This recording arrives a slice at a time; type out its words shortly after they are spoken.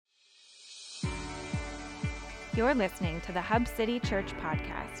You're listening to the Hub City Church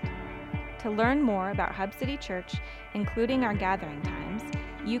podcast. To learn more about Hub City Church, including our gathering times,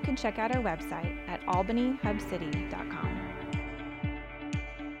 you can check out our website at albanyhubcity.com.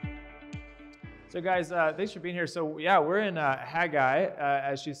 So guys, thanks for being here. So yeah, we're in Haggai.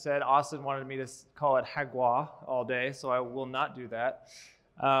 As she said, Austin wanted me to call it Haggai all day, so I will not do that.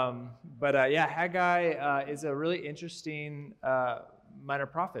 Yeah, Haggai is a really interesting minor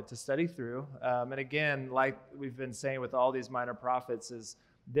prophet to study through. And again, like we've been saying with all these minor prophets, is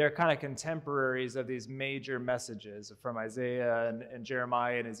they're kind of contemporaries of these major messages from Isaiah and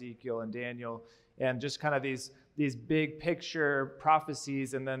Jeremiah and Ezekiel and Daniel, and just kind of these big picture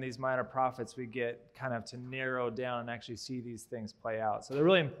prophecies, and then these minor prophets we get kind of to narrow down and actually see these things play out. So they're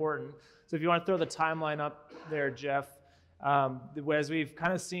really important. So if you want to throw the timeline up there, Jeff, as we've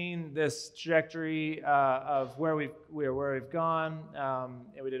kind of seen this trajectory of where we've gone,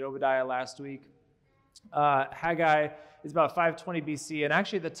 and we did Obadiah last week. Haggai is about 520 BC, and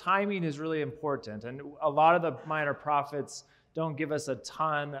actually the timing is really important. And a lot of the minor prophets don't give us a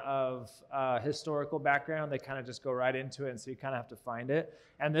ton of historical background. They kind of just go right into it, and so you kind of have to find it.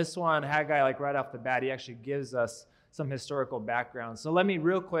 And this one, Haggai, like right off the bat, he actually gives us some historical background. So let me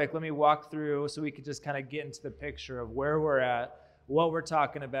walk through so we could just kind of get into the picture of where we're at, what we're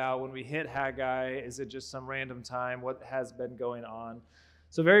talking about when we hit Haggai. Is it just some random time? What has been going on?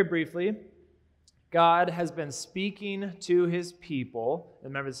 So very briefly, God has been speaking to his people.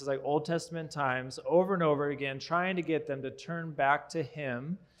 Remember, this is like Old Testament times, over and over again, trying to get them to turn back to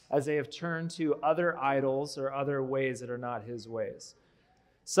him as they have turned to other idols or other ways that are not his ways.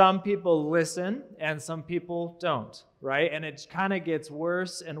 Some people listen and some people don't, right? And it kind of gets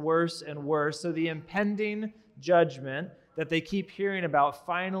worse and worse and worse. So the impending judgment that they keep hearing about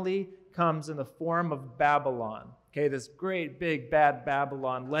finally comes in the form of Babylon. Okay, this great, big, bad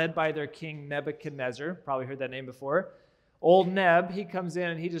Babylon led by their king Nebuchadnezzar. Probably heard that name before. Old Neb, he comes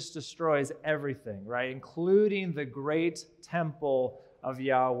in and he just destroys everything, right? Including the great temple of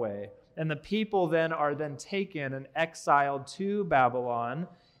Yahweh. And the people then are taken and exiled to Babylon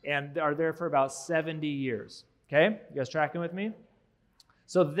and are there for about 70 years. Okay? You guys tracking with me?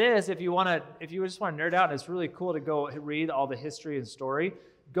 So this, if you just want to nerd out, and it's really cool to go read all the history and story,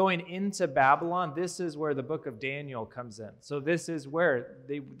 going into Babylon, this is where the book of Daniel comes in. So this is where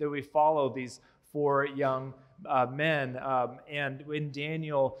we follow these four young men and in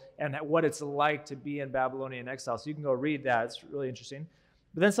Daniel and what it's like to be in Babylonian exile. So you can go read that. It's really interesting.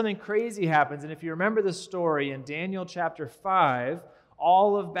 But then something crazy happens, and if you remember the story in Daniel chapter 5,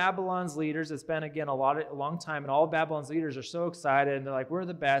 all of Babylon's leaders, it's been, again, a long time, and all of Babylon's leaders are so excited, and they're like, we're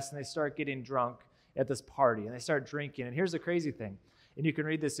the best, and they start getting drunk at this party, and they start drinking. And here's the crazy thing, and you can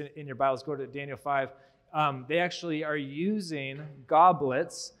read this in your Bibles, go to Daniel 5. They actually are using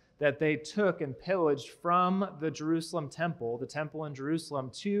goblets that they took and pillaged from the Jerusalem temple, the temple in Jerusalem,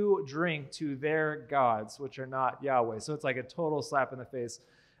 to drink to their gods, which are not Yahweh. So it's like a total slap in the face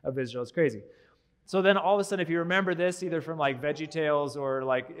of Israel. It's crazy. So then all of a sudden, if you remember this, either from like VeggieTales or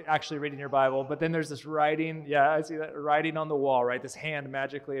like actually reading your Bible, but then there's this writing, yeah, I see that, writing on the wall, right? This hand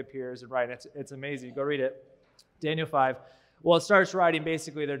magically appears and writing. It's amazing. Go read it. Daniel 5. Well, it starts writing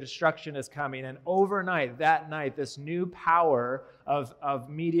basically their destruction is coming. And overnight, that night, this new power of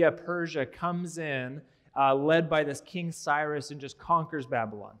Media Persia comes in, led by this King Cyrus, and just conquers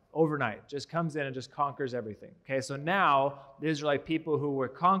Babylon overnight. Just comes in and just conquers everything. Okay, so now the Israelite people who were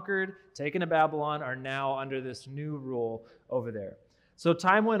conquered, taken to Babylon, are now under this new rule over there. So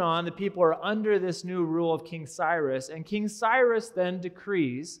time went on. The people are under this new rule of King Cyrus. And King Cyrus then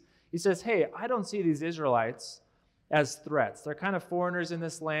decrees, he says, hey, I don't see these Israelites as threats. They're kind of foreigners in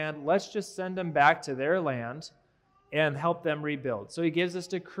this land. Let's just send them back to their land and help them rebuild. So he gives this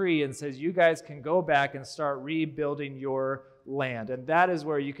decree and says, you guys can go back and start rebuilding your land. And that is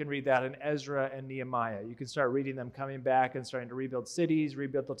where you can read that in Ezra and Nehemiah. You can start reading them coming back and starting to rebuild cities,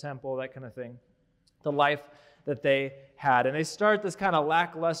 rebuild the temple, that kind of thing. The life that they had. And they start this kind of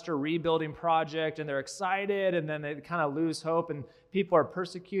lackluster rebuilding project, and they're excited, and then they kind of lose hope, and people are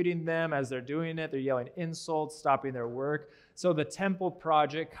persecuting them as they're doing it. They're yelling insults, stopping their work. So the temple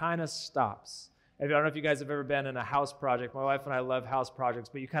project kind of stops. I don't know if you guys have ever been in a house project. My wife and I love house projects,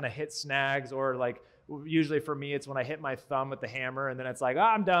 but you kind of hit snags, or like usually for me, it's when I hit my thumb with the hammer, and then it's like,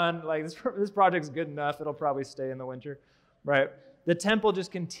 I'm done. Like this project's good enough. It'll probably stay in the winter, right? The temple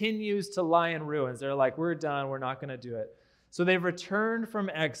just continues to lie in ruins. They're like, we're done. We're not going to do it. So they've returned from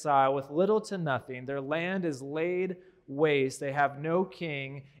exile with little to nothing. Their land is laid waste. They have no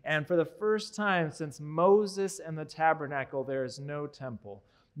king. And for the first time since Moses and the tabernacle, there is no temple.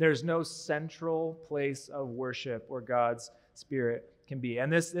 There's no central place of worship where God's Spirit can be.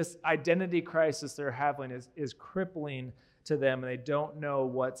 And this identity crisis they're having is crippling to them, and they don't know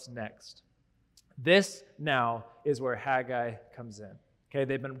what's next. This now is where Haggai comes in. Okay,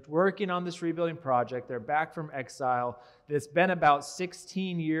 they've been working on this rebuilding project. They're back from exile. It's been about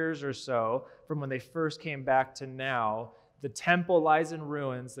 16 years or so from when they first came back to now. The temple lies in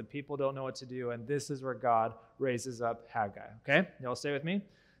ruins. The people don't know what to do, and this is where God raises up Haggai. Okay, y'all stay with me?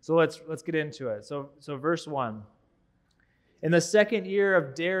 So let's get into it. So verse 1. In the 2nd year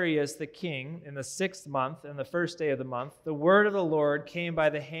of Darius the king, in the 6th month, and the 1st day of the month, the word of the Lord came by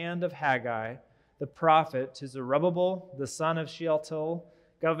the hand of Haggai, the prophet, to Zerubbabel, the son of Shealtiel,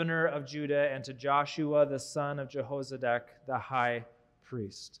 governor of Judah, and to Joshua, the son of Jehozadak, the high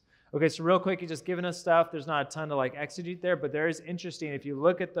priest. Okay, so real quick, he's just giving us stuff. There's not a ton to exegete there, but there is interesting. If you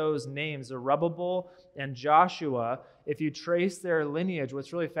look at those names, Zerubbabel and Joshua, if you trace their lineage,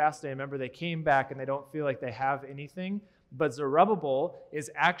 what's really fascinating, remember they came back and they don't feel like they have anything, but Zerubbabel is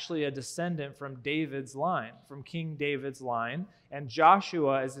actually a descendant from David's line, from King David's line, and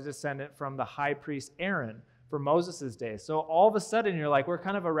Joshua is a descendant from the high priest Aaron for Moses' day. So all of a sudden you're like, we're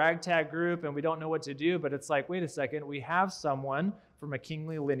kind of a ragtag group and we don't know what to do, but it's like, wait a second, we have someone from a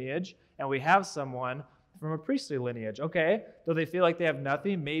kingly lineage and we have someone from a priestly lineage. Okay, though they feel like they have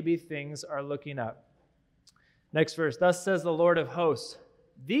nothing, maybe things are looking up. Next verse, thus says the Lord of hosts,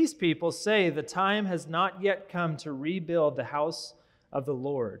 these people say the time has not yet come to rebuild the house of the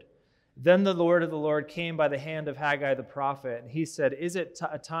Lord. Then the word of the Lord came by the hand of Haggai the prophet, and he said, is it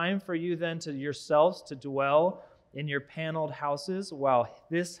a time for you then to yourselves to dwell in your paneled houses while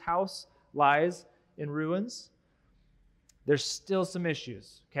this house lies in ruins? There's still some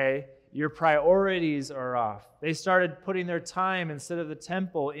issues, okay? Your priorities are off. They started putting their time instead of the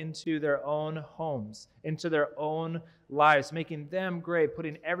temple into their own homes, into their own lives, making them great,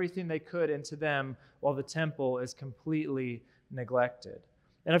 putting everything they could into them while the temple is completely neglected.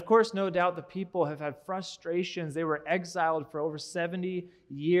 And of course, no doubt the people have had frustrations. They were exiled for over 70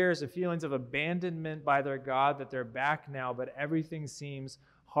 years, of feelings of abandonment by their God, that they're back now, but everything seems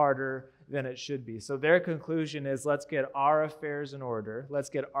harder than it should be. So their conclusion is, let's get our affairs in order, let's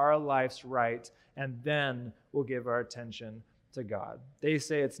get our lives right, and then we'll give our attention to God. They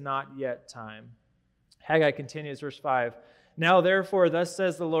say it's not yet time. Haggai continues, verse 5. Now therefore, thus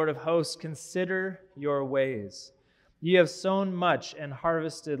says the Lord of hosts, consider your ways. You have sown much and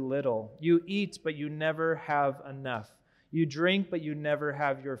harvested little. You eat, but you never have enough. You drink, but you never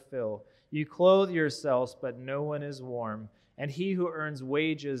have your fill. You clothe yourselves, but no one is warm. And he who earns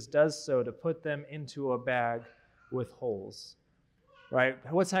wages does so to put them into a bag with holes. Right?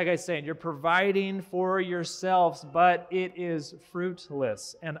 What's Haggai saying? You're providing for yourselves, but it is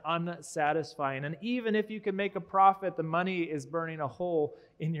fruitless and unsatisfying. And even if you can make a profit, the money is burning a hole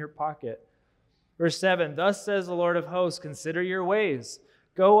in your pocket. Verse 7, thus says the Lord of hosts, consider your ways.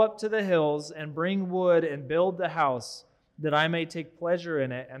 Go up to the hills and bring wood and build the house, that I may take pleasure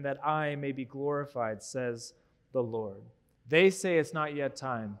in it and that I may be glorified, says the Lord. They say it's not yet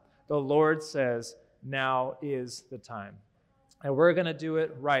time. The Lord says, now is the time. And we're going to do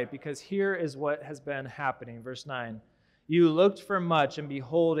it right, because here is what has been happening. Verse 9, you looked for much, and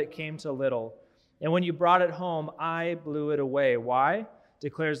behold, it came to little. And when you brought it home, I blew it away. Why?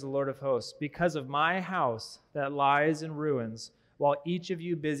 Declares the Lord of hosts. Because of my house that lies in ruins, while each of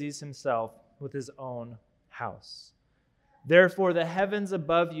you busies himself with his own house. Therefore, the heavens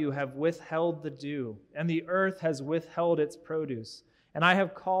above you have withheld the dew, and the earth has withheld its produce. And I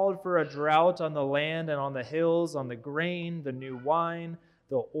have called for a drought on the land and on the hills, on the grain, the new wine,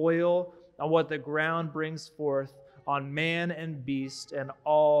 the oil, on what the ground brings forth, on man and beast, and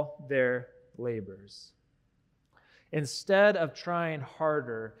all their labors. Instead of trying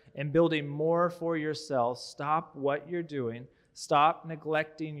harder and building more for yourself, stop what you're doing, stop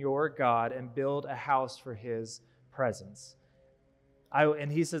neglecting your God, and build a house for his presence.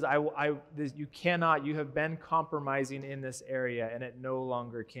 And he says, you have been compromising in this area, and it no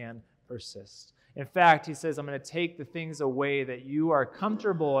longer can persist. In fact, he says, I'm going to take the things away that you are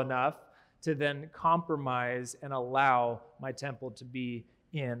comfortable enough to then compromise and allow my temple to be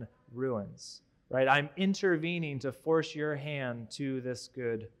in ruins. Right? I'm intervening to force your hand to this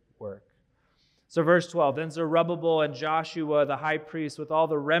good work. So verse 12, then Zerubbabel and Joshua, the high priest, with all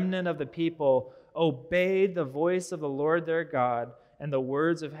the remnant of the people, obeyed the voice of the Lord their God and the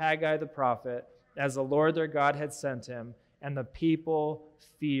words of Haggai the prophet, as the Lord their God had sent him, and the people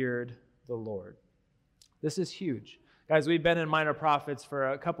feared the Lord. This is huge. Guys, we've been in Minor Prophets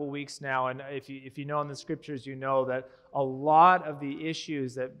for a couple weeks now, and if you know in the scriptures, you know that a lot of the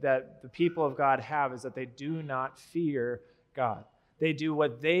issues that the people of God have is that they do not fear God. They do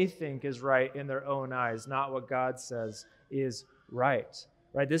what they think is right in their own eyes, not what God says is right.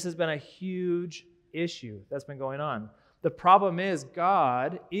 Right? This has been a huge issue that's been going on. The problem is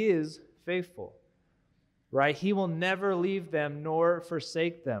God is faithful. Right? He will never leave them nor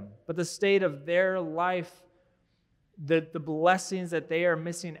forsake them. But the state of their life, the blessings that they are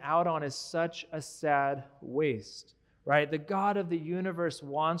missing out on is such a sad waste. Right? The God of the universe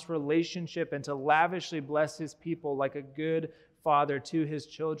wants relationship and to lavishly bless his people like a good father to his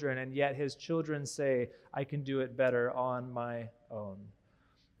children, and yet his children say, I can do it better on my own.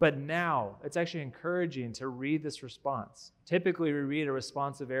 But now, it's actually encouraging to read this response. Typically, we read a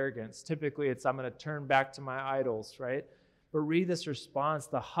response of arrogance. Typically, it's, I'm going to turn back to my idols, right? But read this response.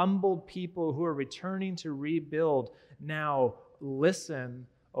 The humbled people who are returning to rebuild now listen,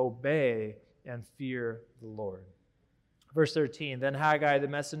 obey, and fear the Lord. Verse 13, then Haggai, the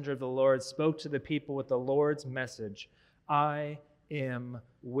messenger of the Lord, spoke to the people with the Lord's message. I am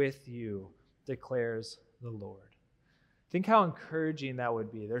with you, declares the Lord. Think how encouraging that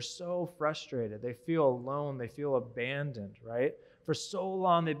would be. They're so frustrated. They feel alone. They feel abandoned, right? For so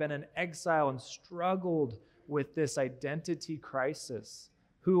long, they've been in exile and struggled with this identity crisis.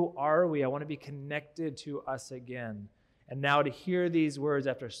 Who are we? I want to be connected to us again. And now to hear these words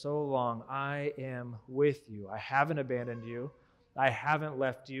after so long, I am with you. I haven't abandoned you. I haven't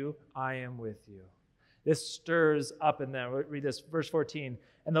left you. I am with you. This stirs up in them. Read this, verse 14.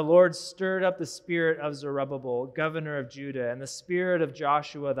 And the Lord stirred up the spirit of Zerubbabel, governor of Judah, and the spirit of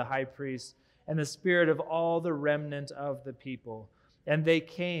Joshua the high priest, and the spirit of all the remnant of the people. And they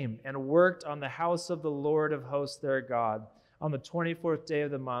came and worked on the house of the Lord of hosts their God on the 24th day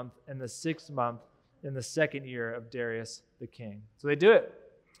of the month, in the 6th month, in the 2nd year of Darius the king. So they do it.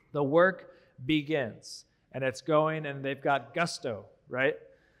 The work begins, and it's going, and they've got gusto, right?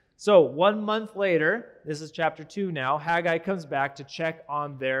 So 1 month later, this is chapter 2 now, Haggai comes back to check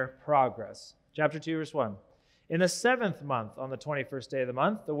on their progress. Chapter 2, verse 1. In the 7th month, on the 21st day of the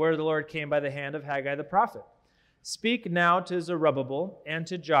month, the word of the Lord came by the hand of Haggai the prophet. Speak now to Zerubbabel and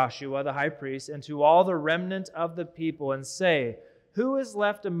to Joshua the high priest and to all the remnant of the people, and say, who is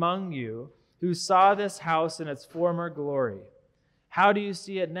left among you who saw this house in its former glory? How do you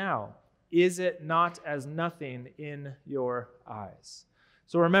see it now? Is it not as nothing in your eyes?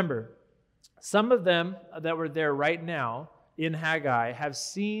 So remember, some of them that were there right now in Haggai have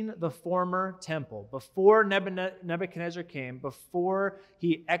seen the former temple. Before Nebuchadnezzar came, before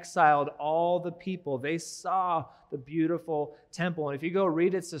he exiled all the people, they saw the beautiful temple. And if you go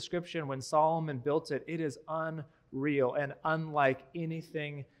read its description when Solomon built it, it is unreal and unlike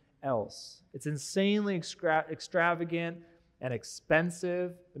anything else. It's insanely extravagant and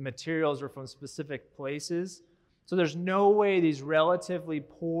expensive. The materials are from specific places. So there's no way these relatively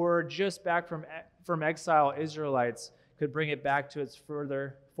poor, just back from exile Israelites could bring it back to its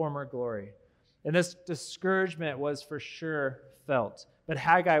former glory. And this discouragement was for sure felt. But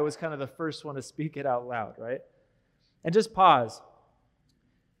Haggai was kind of the first one to speak it out loud, right? And just pause.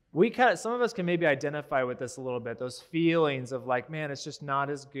 Some of us can maybe identify with this a little bit, those feelings of like, man, it's just not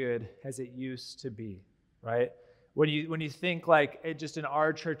as good as it used to be, right? When you think like just in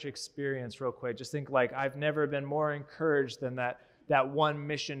our church experience real quick, just think like I've never been more encouraged than that one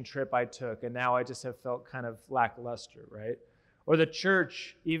mission trip I took, and now I just have felt kind of lackluster, right? Or the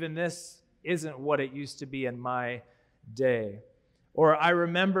church, even this isn't what it used to be in my day. Or I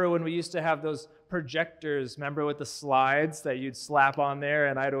remember when we used to have those projectors, remember with the slides that you'd slap on there,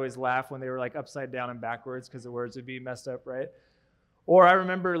 and I'd always laugh when they were like upside down and backwards because the words would be messed up, right? Or I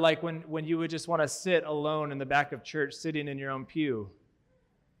remember like when you would just want to sit alone in the back of church, sitting in your own pew.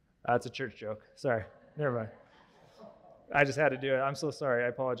 That's a church joke. Sorry. Never mind. I just had to do it. I'm so sorry. I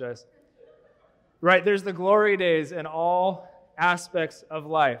apologize. Right, there's the glory days in all aspects of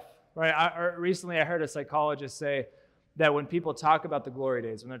life. Right. Recently I heard a psychologist say that when people talk about the glory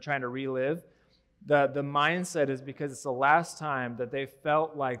days, when they're trying to relive, the mindset is because it's the last time that they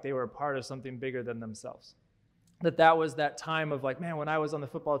felt like they were a part of something bigger than themselves. That was that time of like, man, when I was on the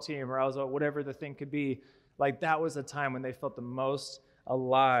football team or I was whatever the thing could be, like that was a time when they felt the most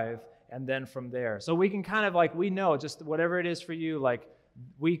alive, and then from there. So we can kind of like, we know just whatever it is for you, like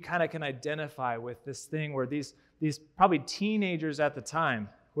we kind of can identify with this thing where these probably teenagers at the time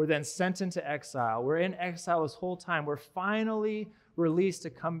were then sent into exile. We're in exile this whole time. We're finally released to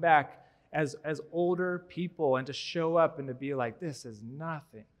come back as older people and to show up and to be like, this is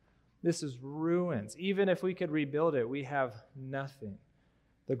nothing. This is ruins. Even if we could rebuild it, we have nothing.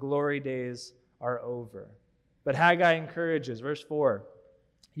 The glory days are over. But Haggai encourages, verse 4,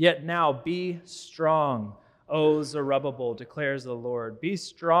 yet now be strong, O Zerubbabel, declares the Lord. Be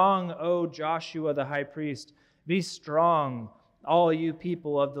strong, O Joshua the high priest. Be strong, all you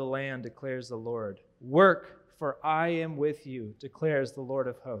people of the land, declares the Lord. Work, for I am with you, declares the Lord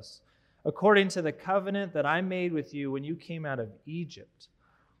of hosts. According to the covenant that I made with you when you came out of Egypt,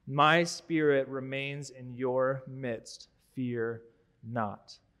 my Spirit remains in your midst. Fear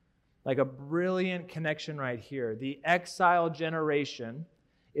not. Like a brilliant connection right here. The exile generation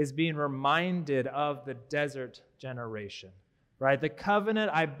is being reminded of the desert generation, right? The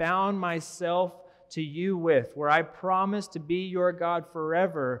covenant I bound myself to you with, where I promised to be your God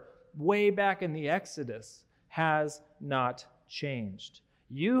forever, way back in the Exodus, has not changed.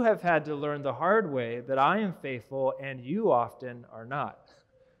 You have had to learn the hard way that I am faithful and you often are not.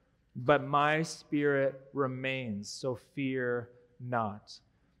 But my Spirit remains, so fear not.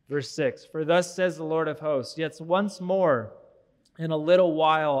 Verse 6, for thus says the Lord of hosts, yet once more in a little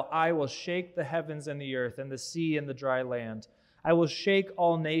while I will shake the heavens and the earth and the sea and the dry land. I will shake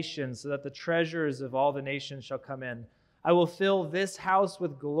all nations so that the treasures of all the nations shall come in. I will fill this house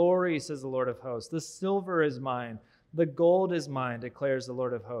with glory, says the Lord of hosts. The silver is mine. The gold is mine, declares the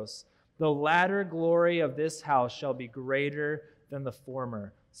Lord of hosts. The latter glory of this house shall be greater than the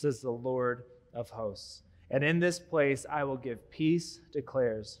former, says the Lord of hosts. And in this place I will give peace,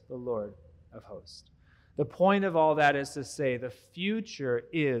 declares the Lord of hosts. The point of all that is to say the future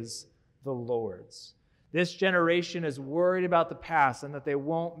is the Lord's. This generation is worried about the past and that they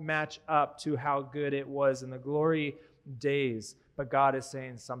won't match up to how good it was in the glory days. But God is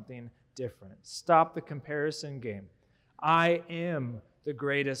saying something different. Stop the comparison game. I am the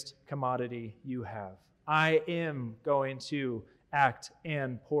greatest commodity you have. I am going to act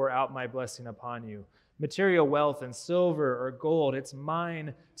and pour out my blessing upon you. Material wealth and silver or gold, it's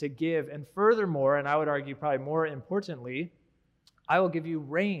mine to give. And furthermore, and I would argue probably more importantly, I will give you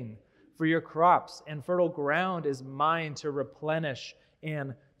rain for your crops, and fertile ground is mine to replenish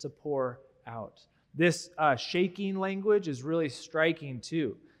and to pour out. This shaking language is really striking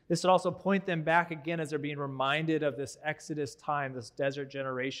too. This would also point them back again as they're being reminded of this Exodus time, this desert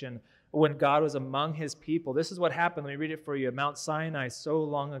generation, when God was among his people. This is what happened. Let me read it for you. At Mount Sinai so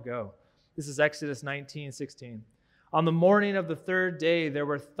long ago. This is Exodus 19:16. On the morning of the third day, there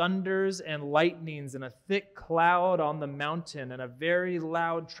were thunders and lightnings and a thick cloud on the mountain and a very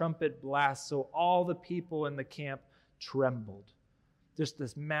loud trumpet blast, so all the people in the camp trembled. Just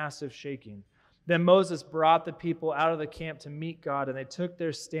this massive shaking. Then Moses brought the people out of the camp to meet God, and they took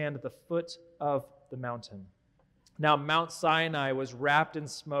their stand at the foot of the mountain. Now Mount Sinai was wrapped in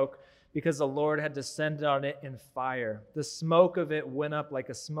smoke because the Lord had descended on it in fire. The smoke of it went up like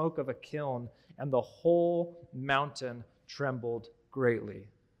a smoke of a kiln, and the whole mountain trembled greatly.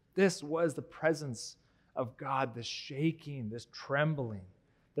 This was the presence of God, this shaking, this trembling,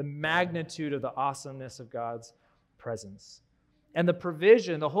 the magnitude of the awesomeness of God's presence. And the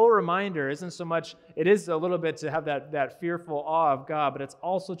provision, the whole reminder isn't so much, it is a little bit to have that fearful awe of God, but it's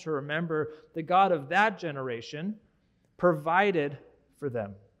also to remember the God of that generation provided for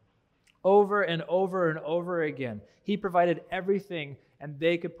them. Over and over and over again, he provided everything, and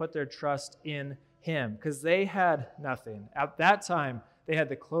they could put their trust in him because they had nothing. At that time, they had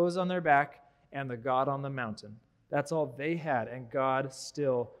the clothes on their back and the God on the mountain. That's all they had, and God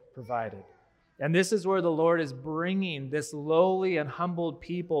still provided. And this is where the Lord is bringing this lowly and humbled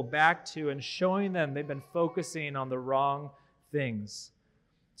people back to and showing them they've been focusing on the wrong things.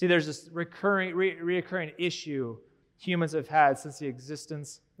 See, there's this reoccurring issue humans have had since the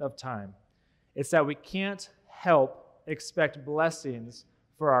existence of time. It's that we can't help expect blessings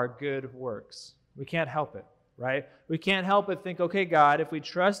for our good works. We can't help it, right? We can't help but think, okay, God, if we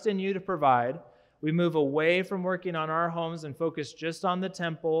trust in you to provide, we move away from working on our homes and focus just on the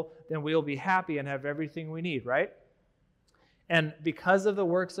temple, then we'll be happy and have everything we need, right? And because of the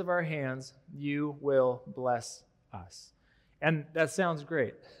works of our hands, you will bless us. And that sounds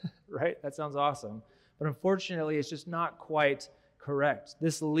great, right? That sounds awesome. But unfortunately, it's just not quite correct.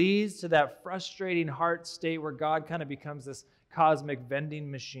 This leads to that frustrating heart state where God kind of becomes this cosmic vending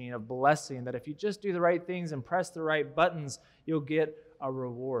machine of blessing that if you just do the right things and press the right buttons, you'll get a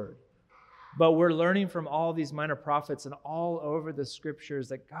reward. But we're learning from all these minor prophets and all over the scriptures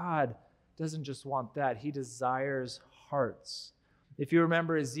that God doesn't just want that. He desires hearts. If you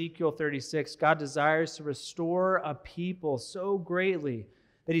remember Ezekiel 36, God desires to restore a people so greatly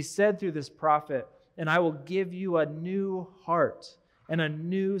that he said through this prophet, and I will give you a new heart and a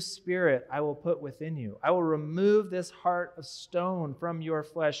new spirit I will put within you. I will remove this heart of stone from your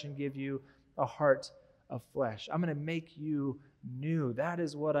flesh and give you a heart of flesh. I'm going to make you new. That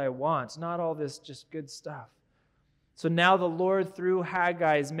is what I want, not all this just good stuff. So now the Lord, through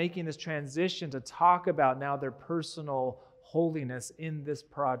Haggai, is making this transition to talk about now their personal holiness in this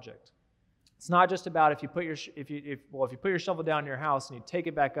project. It's not just about if you put your shovel down in your house and you take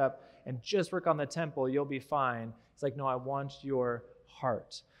it back up and just work on the temple, you'll be fine. It's like, no, I want your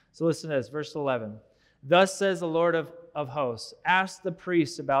heart. So listen to this, verse 11. Thus says the Lord of hosts, ask the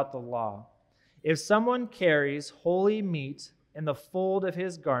priests about the law. If someone carries holy meat in the fold of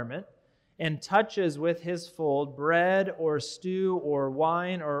his garment and touches with his fold bread or stew or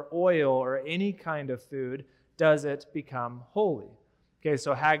wine or oil or any kind of food, does it become holy? Okay,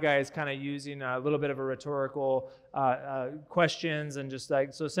 so Haggai is kind of using a little bit of a rhetorical questions and just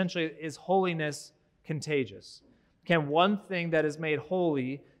like, so essentially, is holiness contagious? Can one thing that is made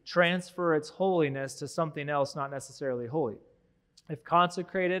holy transfer its holiness to something else not necessarily holy? If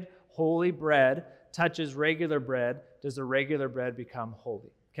consecrated, holy bread touches regular bread, does the regular bread become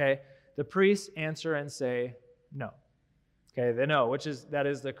holy? Okay, the priests answer and say no. Okay, they know, that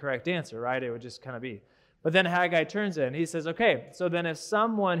is the correct answer, right? It would just kind of be. But then Haggai turns in. He says, okay, so then if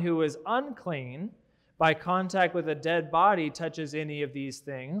someone who is unclean by contact with a dead body touches any of these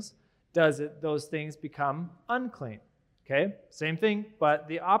things, those things become unclean? Okay, same thing, but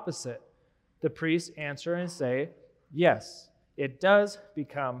the opposite. The priests answer and say, yes, it does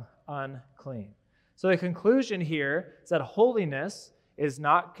become unclean. So the conclusion here is that holiness is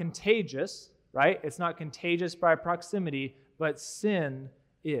not contagious, right? It's not contagious by proximity, but sin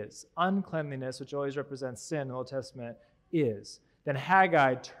is. Uncleanliness, which always represents sin in the Old Testament, is. Then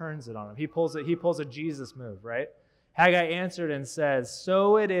Haggai turns it on him. He pulls a Jesus move, right? Haggai answered and says,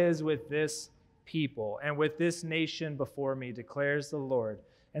 so it is with this people and with this nation before me, declares the Lord.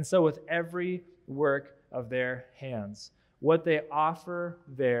 And so with every work of their hands, what they offer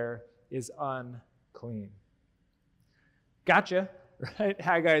there is unclean. Gotcha, right?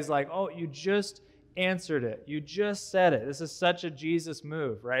 Haggai's like, oh, you just answered it. You just said it. This is such a Jesus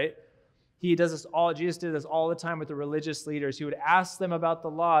move, right? Jesus did this all the time with the religious leaders. He would ask them about the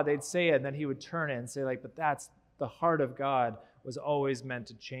law, they'd say it, and then he would turn it and say, like, but that's the heart of God was always meant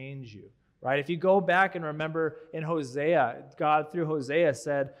to change you, right? If you go back and remember in Hosea, God through Hosea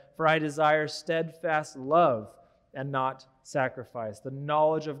said, for I desire steadfast love and not sacrifice, the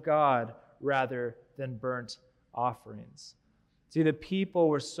knowledge of God rather than burnt offerings. See, the people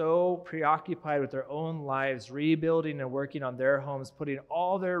were so preoccupied with their own lives, rebuilding and working on their homes, putting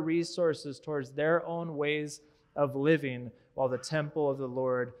all their resources towards their own ways of living, while the temple of the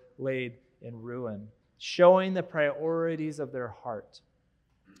Lord laid in ruin, showing the priorities of their heart.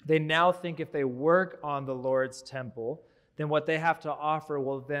 They now think if they work on the Lord's temple, then what they have to offer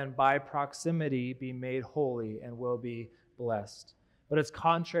will then, by proximity, be made holy and will be blessed. But it's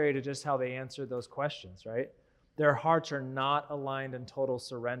contrary to just how they answered those questions, right? Their hearts are not aligned in total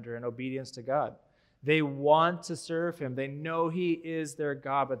surrender and obedience to God. They want to serve him. They know he is their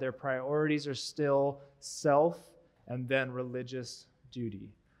God, but their priorities are still self and then religious duty.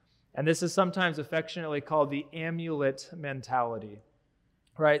 And this is sometimes affectionately called the amulet mentality,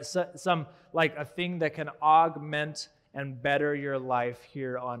 right? Some like a thing that can augment and better your life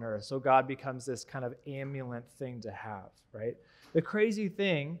here on earth. So God becomes this kind of amulet thing to have, right? The crazy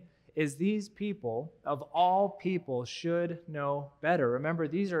thing is these people, of all people, should know better. Remember,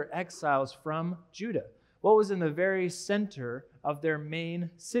 these are exiles from Judah. What was in the very center of their main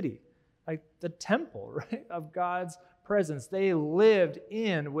city? Like the temple, right, of God's presence. They lived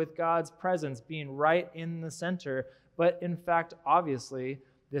in with God's presence being right in the center. But in fact, obviously,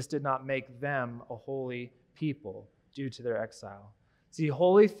 this did not make them a holy people due to their exile. See,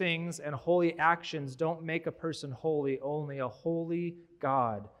 holy things and holy actions don't make a person holy. Only a holy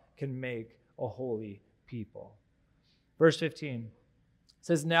God can make a holy people. Verse 15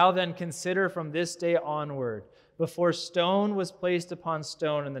 says, now then consider from this day onward, before stone was placed upon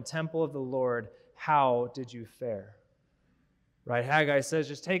stone in the temple of the Lord, how did you fare? Right? Haggai says,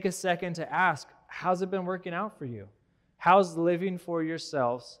 just take a second to ask, how's it been working out for you? How's living for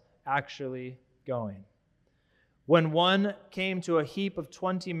yourselves actually going? When one came to a heap of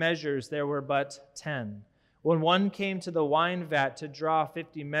 20 measures, there were but 10. When one came to the wine vat to draw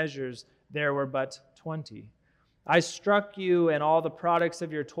 50 measures, there were but 20. I struck you and all the products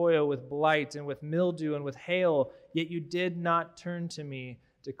of your toil with blight and with mildew and with hail, yet you did not turn to me,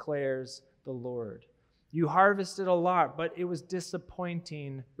 declares the Lord. You harvested a lot, but it was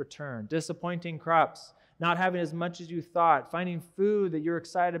disappointing return, disappointing crops, not having as much as you thought, finding food that you're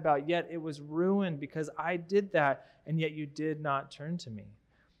excited about, yet it was ruined because I did that, and yet you did not turn to me.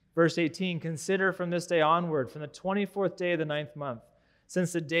 Verse 18, consider from this day onward, from the 24th day of the 9th month,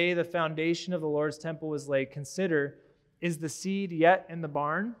 since the day the foundation of the Lord's temple was laid, consider, is the seed yet in the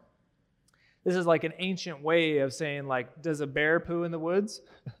barn? This is like an ancient way of saying, like, does a bear poo in the woods?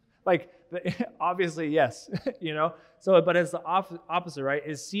 Obviously, yes, So, but it's the opposite, right?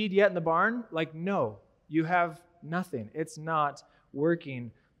 Is seed yet in the barn? Like, no, you have nothing. It's not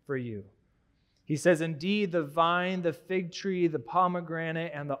working for you. He says, indeed, the vine, the fig tree, the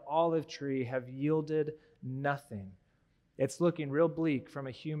pomegranate, and the olive tree have yielded nothing. It's looking real bleak from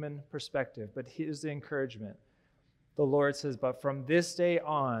a human perspective, but here's the encouragement. The Lord says, but from this day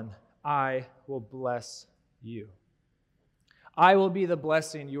on, I will bless you. I will be the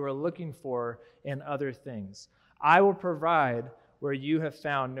blessing you are looking for in other things. I will provide where you have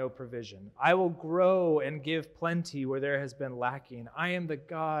found no provision. I will grow and give plenty where there has been lacking. I am the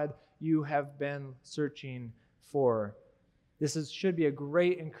God you have been searching for. This should be a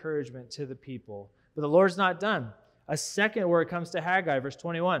great encouragement to the people. But the Lord's not done. A second word comes to Haggai, verse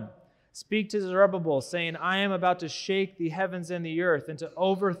 21. Speak to Zerubbabel, saying, I am about to shake the heavens and the earth and to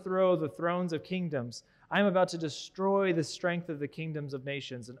overthrow the thrones of kingdoms. I am about to destroy the strength of the kingdoms of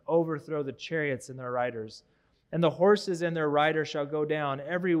nations and overthrow the chariots and their riders. And the horses and their riders shall go down,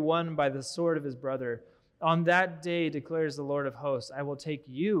 every one by the sword of his brother. On that day, declares the Lord of hosts, I will take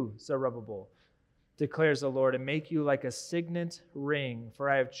you, Zerubbabel, declares the Lord, and make you like a signet ring, for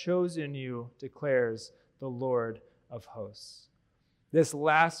I have chosen you, declares the Lord of hosts. This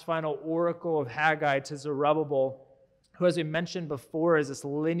last final oracle of Haggai to Zerubbabel, who, as we mentioned before, is this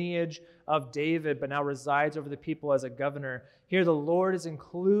lineage of David, but now resides over the people as a governor. Here the Lord is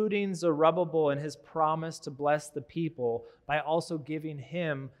including Zerubbabel in his promise to bless the people by also giving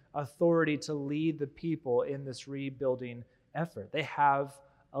him authority to lead the people in this rebuilding effort. They have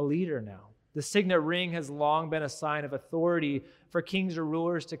a leader now. The signet ring has long been a sign of authority for kings or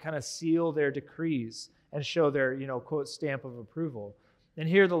rulers to kind of seal their decrees and show their, quote, stamp of approval. And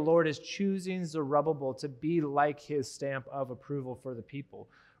here the Lord is choosing Zerubbabel to be like his stamp of approval for the people,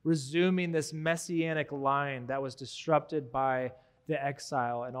 resuming this messianic line that was disrupted by the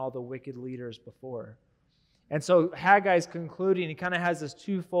exile and all the wicked leaders before. And so Haggai's concluding, he kind of has this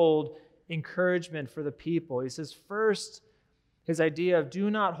twofold encouragement for the people. He says, first, his idea of do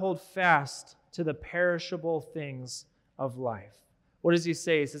not hold fast to the perishable things of life. What does he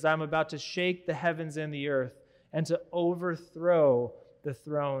say? He says, I'm about to shake the heavens and the earth and to overthrow the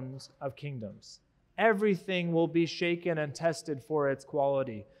thrones of kingdoms. Everything will be shaken and tested for its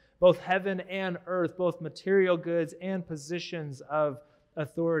quality. Both heaven and earth, both material goods and positions of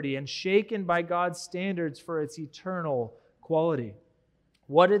authority, and shaken by God's standards for its eternal quality.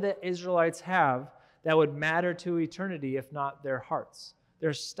 What did the Israelites have that would matter to eternity if not their hearts?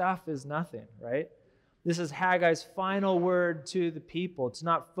 Their stuff is nothing, right? This is Haggai's final word to the people, to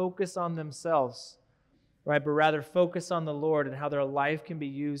not focus on themselves, right, but rather focus on the Lord and how their life can be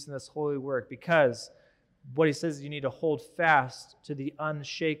used in this holy work, because what he says is you need to hold fast to the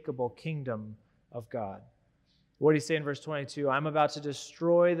unshakable kingdom of God. What did he say in verse 22? I'm about to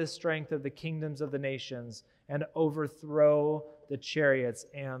destroy the strength of the kingdoms of the nations and overthrow the chariots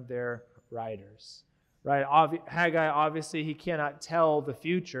and their riders. Right? Haggai, obviously, he cannot tell the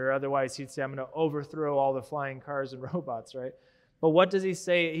future. Otherwise, he'd say, I'm going to overthrow all the flying cars and robots, right? But what does he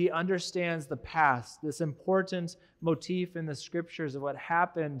say? He understands the past, this important motif in the scriptures of what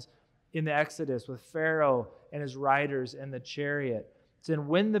happened in the Exodus with Pharaoh and his riders and the chariot. And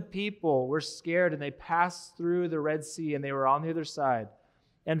when the people were scared and they passed through the Red Sea and they were on the other side,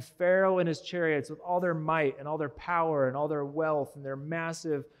 and Pharaoh and his chariots with all their might and all their power and all their wealth and their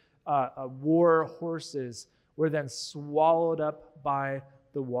massive war horses were then swallowed up by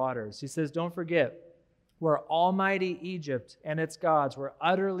the waters. He says, don't forget, where almighty Egypt and its gods were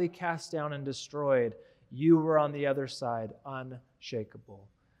utterly cast down and destroyed, you were on the other side, unshakable.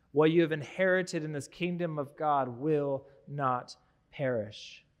 What you have inherited in this kingdom of God will not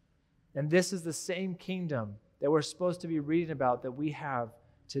perish. And this is the same kingdom that we're supposed to be reading about that we have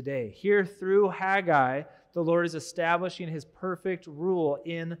today. Here through Haggai, the Lord is establishing his perfect rule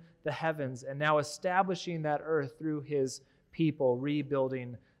in the heavens and now establishing that earth through his people,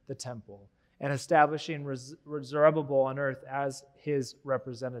 rebuilding the temple and establishing Zerubbabel on earth as his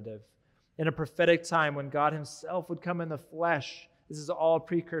representative. In a prophetic time when God himself would come in the flesh, this is all a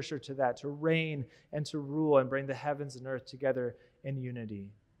precursor to that, to reign and to rule and bring the heavens and earth together in unity.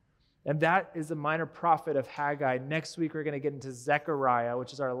 And that is the minor prophet of Haggai. Next week, we're going to get into Zechariah,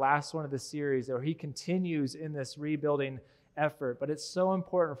 which is our last one of the series, where he continues in this rebuilding effort. But it's so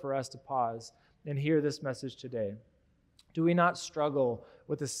important for us to pause and hear this message today. Do we not struggle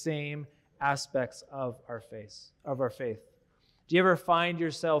with the same aspects of our faith? Do you ever find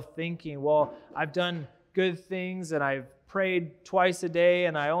yourself thinking, well, I've done good things and I've prayed twice a day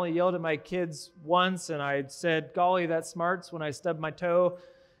and I only yelled at my kids once and I said, golly, that smarts when I stubbed my toe.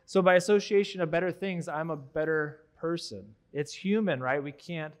 So by association of better things, I'm a better person. It's human, right? We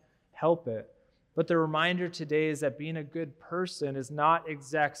can't help it. But the reminder today is that being a good person is not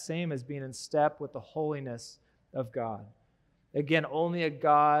exact same as being in step with the holiness of God. Again, only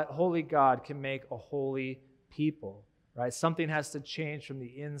a holy God can make a holy people, right? Something has to change from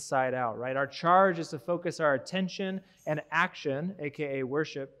the inside out, right? Our charge is to focus our attention and action, aka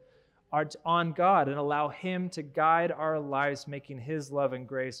worship, on God and allow Him to guide our lives, making His love and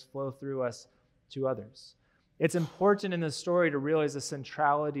grace flow through us to others. It's important in this story to realize the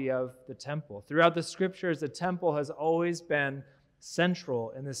centrality of the temple. Throughout the scriptures, the temple has always been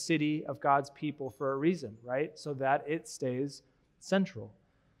central in the city of God's people for a reason, right? So that it stays central.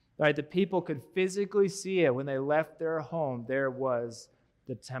 Right? The people could physically see it when they left their home. There was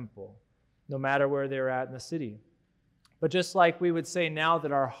the temple, no matter where they were at in the city. But just like we would say now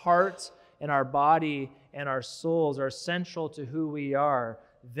that our heart and our body and our souls are central to who we are,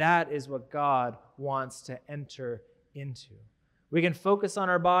 that is what God wants to enter into. We can focus on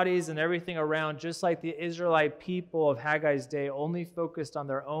our bodies and everything around, just like the Israelite people of Haggai's day only focused on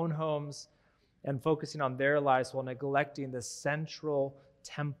their own homes and focusing on their lives while neglecting the central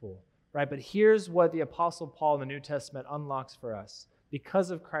temple, right? But here's what the Apostle Paul in the New Testament unlocks for us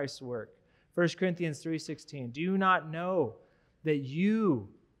because of Christ's work. 1 Corinthians 3:16, do you not know that you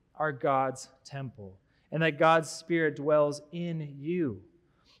are God's temple and that God's Spirit dwells in you?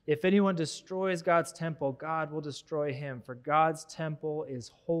 If anyone destroys God's temple, God will destroy him, for God's temple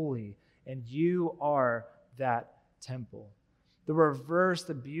is holy, and you are that temple. The reverse,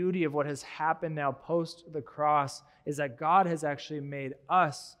 the beauty of what has happened now post the cross is that God has actually made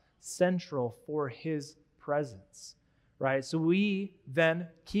us central for His presence, right? So we then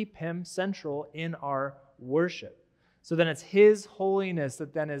keep Him central in our worship. So then it's His holiness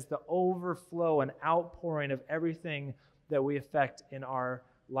that then is the overflow and outpouring of everything that we affect in our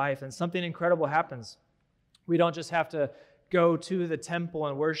life. And something incredible happens. We don't just have to go to the temple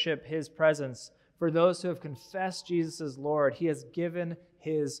and worship His presence. For those who have confessed Jesus as Lord, He has given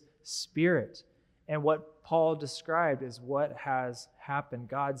His Spirit. And what Paul described is what has happened.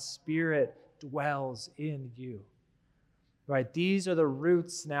 God's Spirit dwells in you. Right? These are the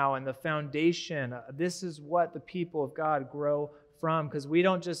roots now and the foundation. This is what the people of God grow from, because we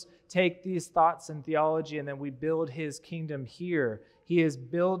don't just take these thoughts and theology and then we build His kingdom here. He is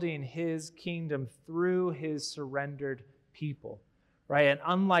building His kingdom through His surrendered people, right? And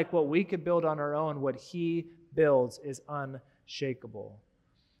unlike what we could build on our own, what He builds is unshakable.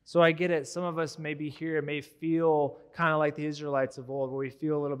 So I get it. Some of us maybe here may feel kind of like the Israelites of old, where we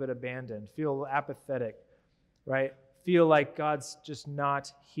feel a little bit abandoned, feel apathetic, right? Feel like God's just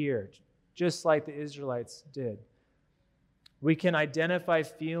not here, just like the Israelites did. We can identify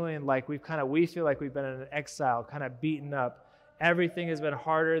feeling like we feel like we've been in an exile, kind of beaten up. Everything has been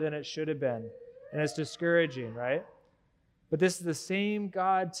harder than it should have been, and it's discouraging, right? But this is the same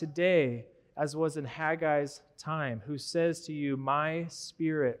God today as was in Haggai's time, who says to you, my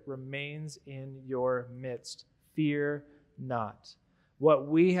Spirit remains in your midst. Fear not. What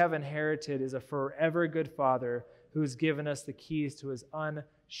we have inherited is a forever good Father who's given us the keys to His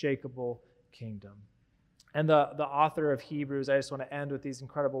unshakable kingdom. And the author of Hebrews, I just want to end with these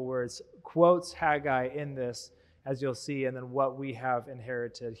incredible words, quotes Haggai in this, as you'll see, and then what we have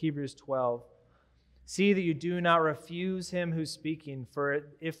inherited. Hebrews 12. See that you do not refuse Him who's speaking, for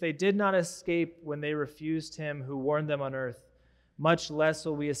if they did not escape when they refused Him who warned them on earth, much less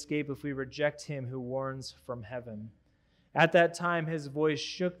will we escape if we reject Him who warns from heaven. At that time His voice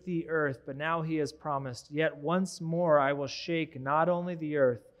shook the earth, but now He has promised, yet once more I will shake not only the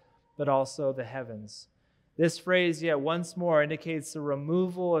earth, but also the heavens. This phrase, yet once more, indicates the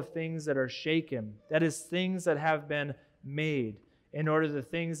removal of things that are shaken, that is, things that have been made, in order the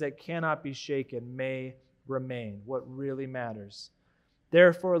things that cannot be shaken may remain, what really matters.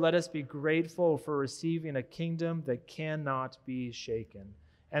 Therefore, let us be grateful for receiving a kingdom that cannot be shaken,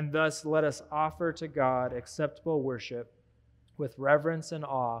 and thus let us offer to God acceptable worship with reverence and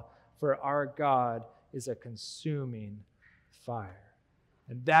awe, for our God is a consuming fire.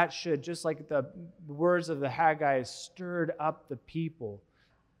 And that should, just like the words of the Haggai stirred up the people,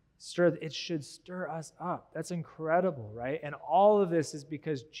 it should stir us up. That's incredible, right? And all of this is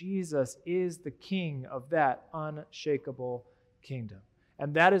because Jesus is the King of that unshakable kingdom.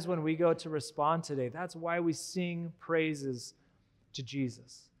 And that is when we go to respond today. That's why we sing praises to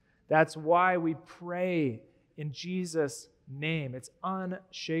Jesus. That's why we pray in Jesus' name. It's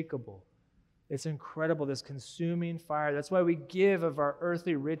unshakable. It's incredible, this consuming fire. That's why we give of our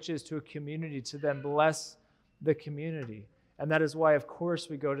earthly riches to a community to then bless the community. And that is why, of course,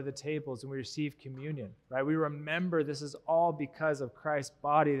 we go to the tables and we receive communion, right? We remember this is all because of Christ's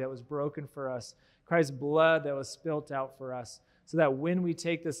body that was broken for us, Christ's blood that was spilt out for us, so that when we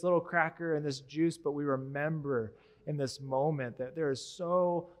take this little cracker and this juice, but we remember in this moment that there is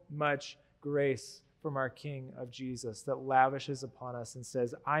so much grace from our King of Jesus that lavishes upon us and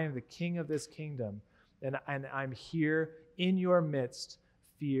says, I am the king of this kingdom, and I'm here in your midst.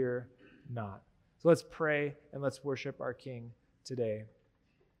 Fear not. So let's pray and let's worship our King today.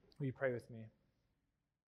 Will you pray with me?